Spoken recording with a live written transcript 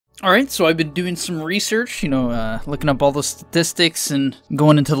Alright, so I've been doing some research, looking up all the statistics and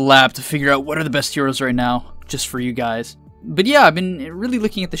going into the lab to figure out what are the best heroes right now, just for you guys. But yeah, I've been really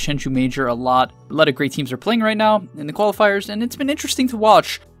looking at the Shenzhou Major a lot. A lot of great teams are playing right now in the qualifiers, and it's been interesting to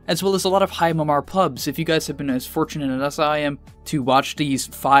watch, as well as a lot of high MMR pubs. If you guys have been as fortunate as I am to watch these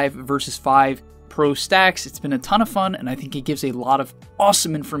 5 versus 5 pro stacks, it's been a ton of fun, and I think it gives a lot of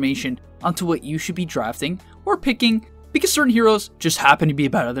awesome information onto what you should be drafting or picking, because certain heroes just happen to be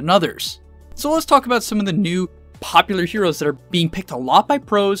better than others. So let's talk about some of the new popular heroes that are being picked a lot by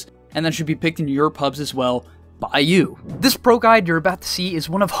pros and that should be picked in your pubs as well by you. This pro guide you're about to see is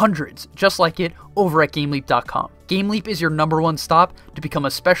one of hundreds just like it over at GameLeap.com. GameLeap is your #1 stop to become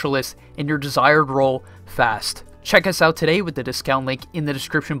a specialist in your desired role fast. Check us out today with the discount link in the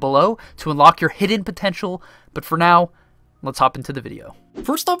description below to unlock your hidden potential, but for now, let's hop into the video.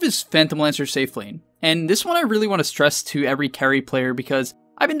 First off is Phantom Lancer safe lane. And this one I really want to stress to every carry player because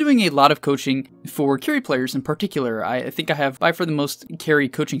I've been doing a lot of coaching for carry players in particular. I think I have by far the most carry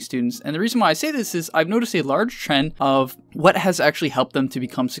coaching students. And the reason why I say this is I've noticed a large trend of what has actually helped them to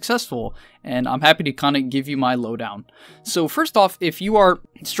become successful. And I'm happy to kind of give you my lowdown. So first off, if you are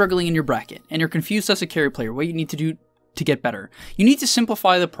struggling in your bracket and you're confused as a carry player, what you need to do to get better, you need to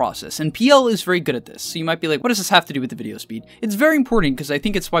simplify the process, and PL is very good at this. So you might be like, what does this have to do with the video speed? It's very important because I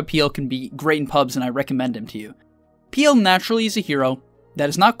think it's why PL can be great in pubs and I recommend him to you. PL naturally is a hero that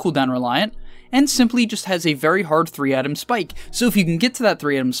is not cooldown reliant and simply just has a very hard 3-item spike. So if you can get to that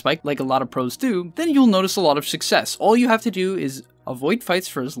 3-item spike like a lot of pros do, then you'll notice a lot of success. All you have to do is avoid fights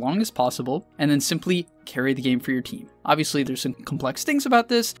for as long as possible and then simply carry the game for your team. Obviously there's some complex things about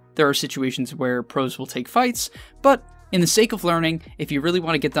this. There are situations where pros will take fights, but in the sake of learning, if you really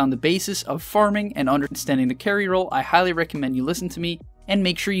want to get down the basis of farming and understanding the carry role, I highly recommend you listen to me and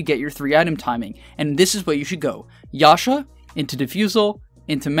make sure you get your 3-item timing. And this is where you should go. Yasha, into Diffusal,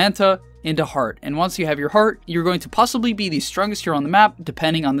 into Manta, into Heart. And once you have your Heart, you're going to possibly be the strongest hero on the map,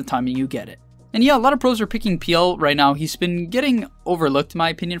 depending on the timing you get it. And yeah, a lot of pros are picking PL right now. He's been getting overlooked, in my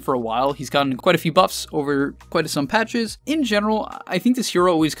opinion, for a while. He's gotten quite a few buffs over quite some patches. In general, I think this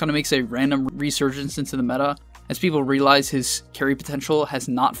hero always kind of makes a random resurgence into the meta. As people realize his carry potential has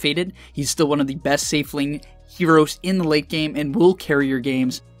not faded, he's still one of the best safe lane heroes in the late game and will carry your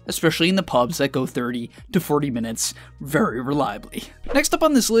games, especially in the pubs that go 30 to 40 minutes very reliably. Next up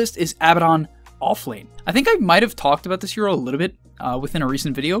on this list is Abaddon offlane. I think I might have talked about this hero a little bit within a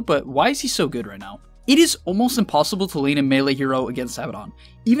recent video, but why is he so good right now? It is almost impossible to lane a melee hero against Abaddon.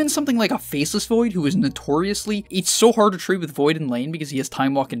 Even something like a Faceless Void, who is notoriously, it's so hard to trade with Void in lane because he has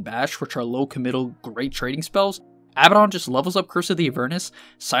Time Walk and Bash, which are low committal, great trading spells. Abaddon just levels up Curse of the Avernus,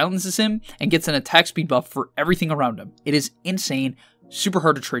 silences him, and gets an attack speed buff for everything around him. It is insane, super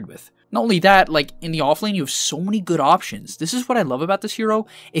hard to trade with. Not only that, like in the offlane, you have so many good options. This is what I love about this hero.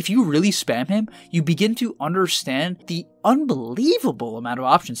 If you really spam him, you begin to understand the unbelievable amount of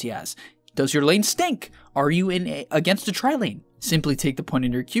options he has. Does your lane stink? Are you against a tri-lane? Simply take the point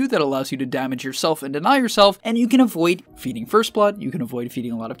in your Q that allows you to damage yourself and deny yourself, and you can avoid feeding First Blood, you can avoid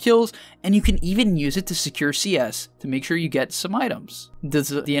feeding a lot of kills, and you can even use it to secure CS to make sure you get some items. Does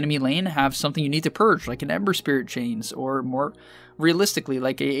the enemy lane have something you need to purge, like an Ember Spirit Chains, or more realistically,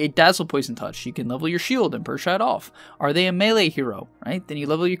 like a Dazzle Poison Touch? You can level your shield and purge that off. Are they a melee hero, right? Then you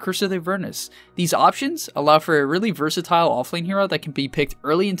level your Curse of the Avernus. These options allow for a really versatile offlane hero that can be picked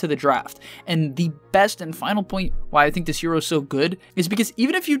early into the draft. And the best and final point why I think this hero is so good is because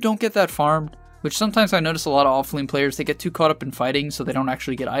even if you don't get that farmed, which sometimes I notice a lot of offlane players, they get too caught up in fighting so they don't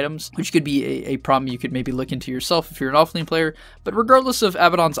actually get items, which could be a problem you could maybe look into yourself if you're an offlane player. But regardless of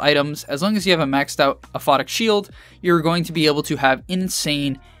Abaddon's items, as long as you have a maxed out Aphotic Shield, you're going to be able to have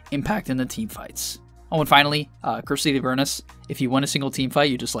insane impact in the team fights. Oh, and finally, Curse of the Avernus. If you win a single team fight,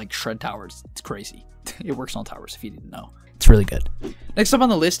 you just like shred towers. It's crazy. It works on towers if you didn't know. It's really good. Next up on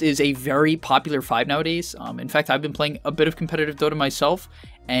the list is a very popular 5 nowadays. In fact, I've been playing a bit of competitive Dota myself,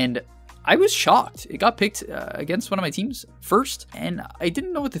 and I was shocked. It got picked against one of my teams first, and I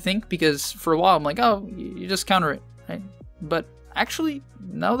didn't know what to think because for a while I'm like, oh, you just counter it, right? But actually,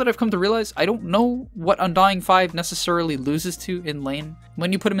 now that I've come to realize, I don't know what Undying 5 necessarily loses to in lane.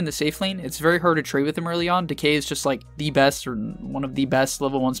 When you put him in the safe lane, it's very hard to trade with him early on. Decay is just like the best or one of the best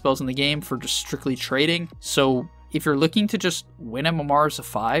level 1 spells in the game for just strictly trading. So if you're looking to just win MMR as a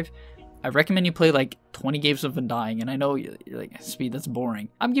 5, I recommend you play like 20 games of Undying, and I know you're like, Speed, that's boring.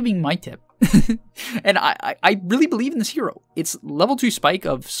 I'm giving my tip. And I really believe in this hero. Its level 2 spike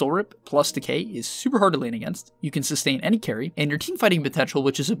of Soul Rip plus Decay is super hard to lane against. You can sustain any carry, and your team fighting potential,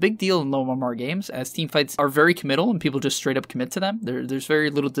 which is a big deal in low MMR games, as team fights are very committal and people just straight up commit to them. There's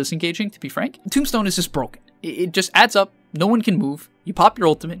very little disengaging, to be frank. Tombstone is just broken. It just adds up. No one can move. You pop your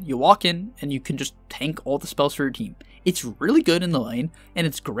ultimate, you walk in, and you can just tank all the spells for your team. It's really good in the lane, and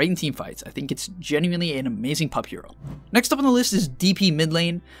it's great in team fights. I think it's genuinely an amazing pup hero. Next up on the list is DP mid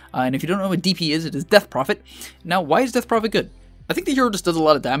lane, and if you don't know what DP is, it is Death Prophet. Now, why is Death Prophet good? I think the hero just does a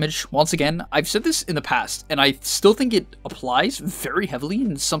lot of damage. Once again, I've said this in the past, and I still think it applies very heavily,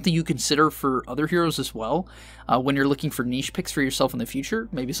 and it's something you consider for other heroes as well, when you're looking for niche picks for yourself in the future,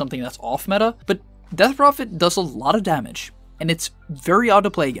 maybe something that's off meta, but Death Prophet does a lot of damage. And it's very odd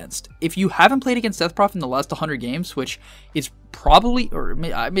to play against. If you haven't played against Death Prophet in the last 100 games, which is probably, or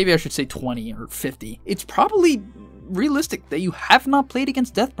maybe I should say 20 or 50, it's probably realistic that you have not played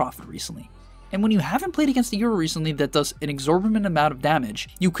against Death Prophet recently. And when you haven't played against a hero recently that does an exorbitant amount of damage,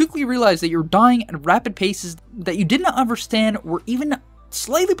 you quickly realize that you're dying at rapid paces that you did not understand were even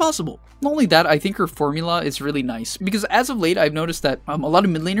slightly possible. Not only that, I think her formula is really nice, because as of late, I've noticed that a lot of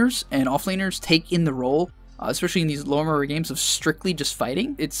mid laners and off laners take in the role, especially in these lower games, of strictly just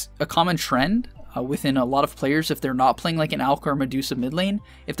fighting. It's a common trend within a lot of players. If they're not playing like an Alka or Medusa mid lane,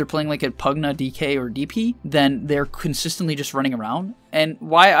 if they're playing like a Pugna, DK, or DP, then they're consistently just running around. And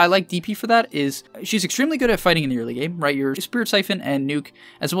why I like DP for that is she's extremely good at fighting in the early game, right? Your Spirit Siphon and Nuke,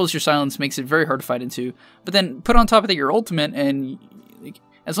 as well as your Silence, makes it very hard to fight into. But then put on top of that your ultimate, and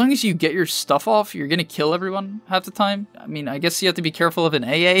as long as you get your stuff off, you're going to kill everyone half the time. I mean, I guess you have to be careful of an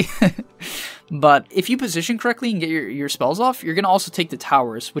AA. But if you position correctly and get your spells off, you're going to also take the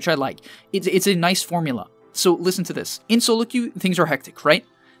towers, which I like. It's a nice formula. So listen to this. In solo queue, things are hectic, right?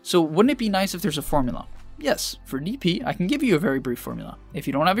 So wouldn't it be nice if there's a formula? Yes, for DP, I can give you a very brief formula. If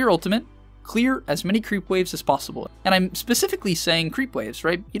you don't have your ultimate, clear as many creep waves as possible. And I'm specifically saying creep waves,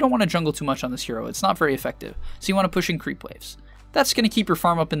 right? You don't want to jungle too much on this hero. It's not very effective. So you want to push in creep waves. That's going to keep your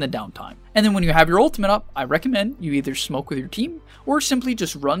farm up in the downtime. And then when you have your ultimate up, I recommend you either smoke with your team or simply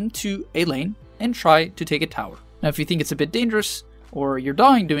just run to a lane and try to take a tower. Now, if you think it's a bit dangerous or you're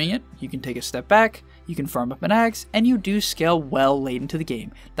dying doing it, you can take a step back, you can farm up an axe, and you do scale well late into the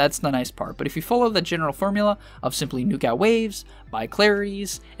game. That's the nice part. But if you follow that general formula of simply nuke out waves, buy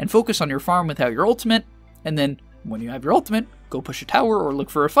claries, and focus on your farm without your ultimate, and then when you have your ultimate, go push a tower or look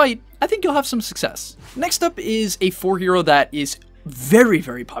for a fight, I think you'll have some success. Next up is a 4 hero that is very,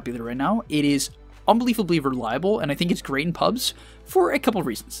 very popular right now. It is unbelievably reliable, and I think it's great in pubs for a couple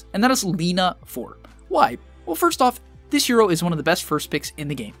reasons. And that is Lina 4. Why? Well, first off, this hero is one of the best first picks in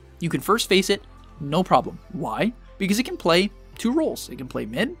the game. You can first face it, no problem. Why? Because it can play 2 roles. It can play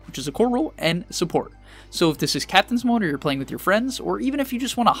mid, which is a core role, and support. So if this is captain's mode or you're playing with your friends, or even if you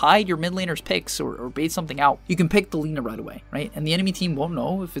just want to hide your mid laner's picks or bait something out, you can pick the Lina right away, right? And the enemy team won't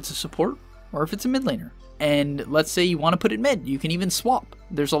know if it's a support or if it's a mid laner. And let's say you want to put it mid, you can even swap.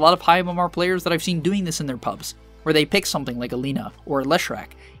 There's a lot of high MMR players that I've seen doing this in their pubs, where they pick something like a Lina or a Leshrac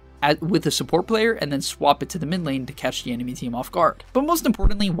with a support player and then swap it to the mid lane to catch the enemy team off guard. But most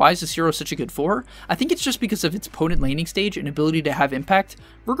importantly, why is this hero such a good 4? I think it's just because of its potent laning stage and ability to have impact,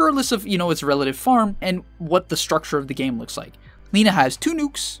 regardless of, its relative farm and what the structure of the game looks like. Lina has 2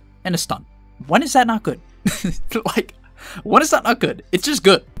 nukes and a stun. When is that not good? When is that not good? It's just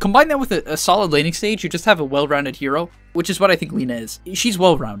good. Combine that with a solid laning stage, you just have a well-rounded hero, which is what I think Lina is. She's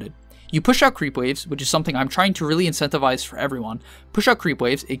well-rounded. You push out creep waves, which is something I'm trying to really incentivize for everyone. Push out creep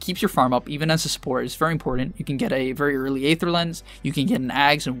waves, it keeps your farm up, even as a support. It's very important. You can get a very early Aether Lens, you can get an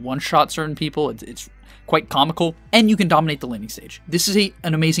Ags and one-shot certain people. It's quite comical, and you can dominate the laning stage. This is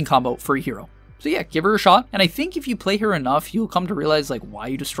an amazing combo for a hero. So yeah, give her a shot, and I think if you play her enough, you'll come to realize why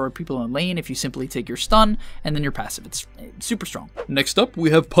you destroy people in lane if you simply take your stun and then your passive. It's super strong. Next up,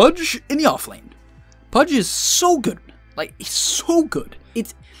 we have Pudge in the offlane. Pudge is so good. He's so good.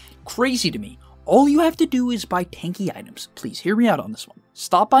 It's crazy to me. All you have to do is buy tanky items. Please hear me out on this one.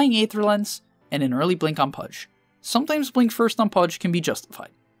 Stop buying Aether Lens and an early blink on Pudge. Sometimes blink first on Pudge can be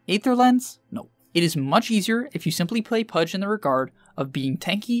justified. Aether Lens? No. It is much easier if you simply play Pudge in the regard of being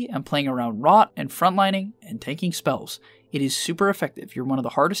tanky and playing around rot and frontlining and tanking spells. It is super effective. You're one of the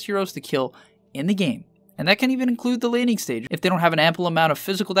hardest heroes to kill in the game. And that can even include the laning stage. If they don't have an ample amount of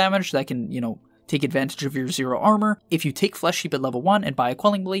physical damage that can, take advantage of your 0 armor. If you take Flesh Sheep at level 1 and buy a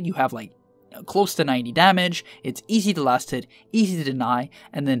Quelling Blade, you have close to 90 damage. It's easy to last hit, easy to deny,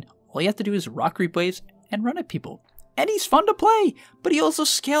 and then all you have to do is rock creep waves and run at people. and he's fun to play, but he also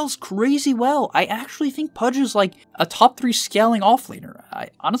scales crazy well. I actually think Pudge is like a top 3 scaling offlaner.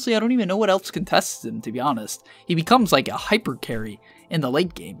 Honestly, I don't even know what else contests him, to be honest. He becomes like a hyper carry in the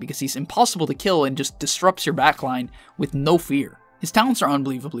late game because he's impossible to kill and just disrupts your backline with no fear. His talents are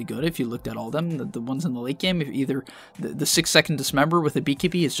unbelievably good if you looked at all of them. The ones in the late game, if either the 6-second Dismember with a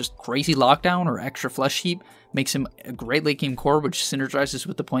BKB is just crazy lockdown, or extra Flesh Heap makes him a great late game core, which synergizes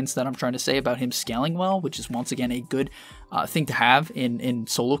with the points that I'm trying to say about him scaling well, which is once again a good thing to have in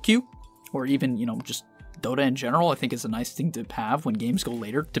solo queue, or even, you know, just Dota in general. I think is a nice thing to have when games go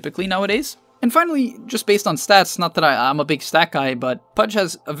later, typically nowadays. And finally, just based on stats, not that I'm a big stat guy, but Pudge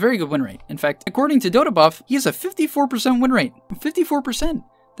has a very good win rate. In fact, according to Dota Buff, he has a 54% win rate. 54%.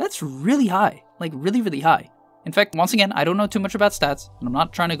 That's really high. Like, really, really high. In fact, once again, I don't know too much about stats, and I'm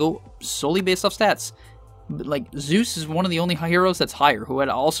not trying to go solely based off stats. But, like, Zeus is one of the only heroes that's higher, who I'd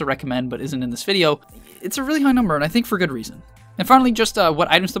also recommend but isn't in this video. It's a really high number, and I think for good reason. And finally, just what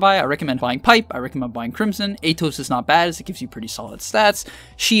items to buy. I recommend buying Pipe, I recommend buying Crimson. Atos is not bad as it gives you pretty solid stats.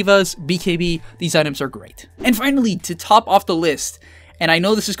 Shivas, BKB, these items are great. And finally, to top off the list, and I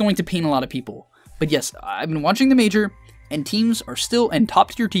know this is going to pain a lot of people, but yes, I've been watching the Major, and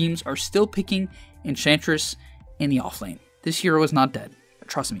top tier teams are still picking Enchantress in the offlane. This hero is not dead.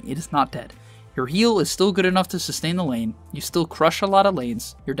 Trust me, it is not dead. Your heal is still good enough to sustain the lane, you still crush a lot of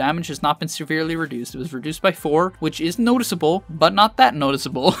lanes, your damage has not been severely reduced, it was reduced by 4, which is noticeable, but not that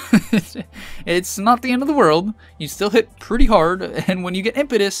noticeable. It's not the end of the world, you still hit pretty hard, and when you get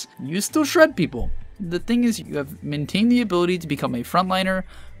impetus, you still shred people. The thing is, you have maintained the ability to become a frontliner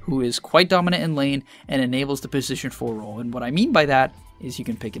who is quite dominant in lane and enables the position 4 role, and what I mean by that is you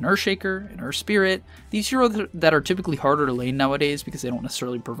can pick an Earthshaker, an Earth Spirit, these heroes that are typically harder to lane nowadays because they don't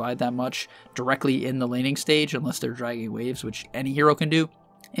necessarily provide that much directly in the laning stage unless they're dragging waves, which any hero can do.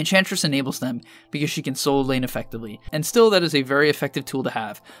 Enchantress enables them because she can solo lane effectively, and still that is a very effective tool to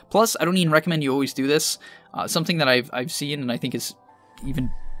have. Plus, I don't even recommend you always do this. Something that I've seen and I think is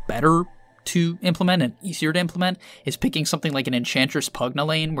even better to implement and easier to implement is picking something like an Enchantress Pugna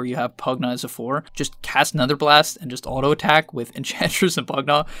lane where you have Pugna as a 4. Just cast Nether Blast and just auto attack with Enchantress and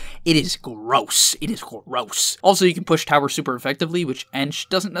Pugna. It is gross. It is gross. Also, you can push tower super effectively, which Ench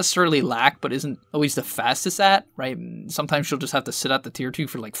doesn't necessarily lack, but isn't always the fastest at, right? Sometimes she'll just have to sit at the tier 2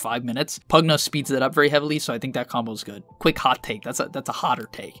 for like 5 minutes. Pugna speeds it up very heavily, so I think that combo is good. Quick hot take. That's a hotter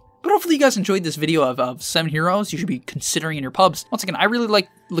take. But hopefully you guys enjoyed this video of 7 heroes you should be considering in your pubs. Once again, I really like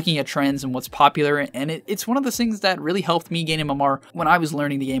looking at trends and what's popular, and it's one of the things that really helped me gain MMR when I was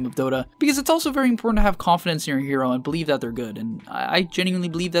learning the game of Dota, because it's also very important to have confidence in your hero and believe that they're good, and I genuinely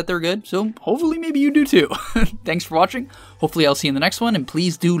believe that they're good, so hopefully maybe you do too. Thanks for watching, hopefully I'll see you in the next one, and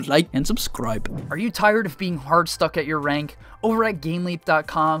please do like and subscribe. Are you tired of being hard stuck at your rank? Over at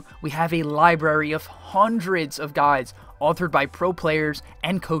GameLeap.com, we have a library of hundreds of guides authored by pro players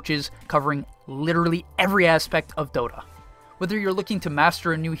and coaches covering literally every aspect of Dota. Whether you're looking to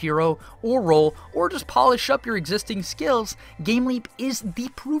master a new hero or role, or just polish up your existing skills, GameLeap is the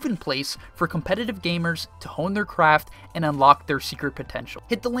proven place for competitive gamers to hone their craft and unlock their secret potential.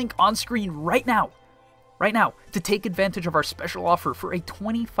 Hit the link on screen right now, to take advantage of our special offer for a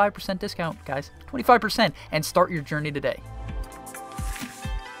 25% discount, guys, 25%, and start your journey today.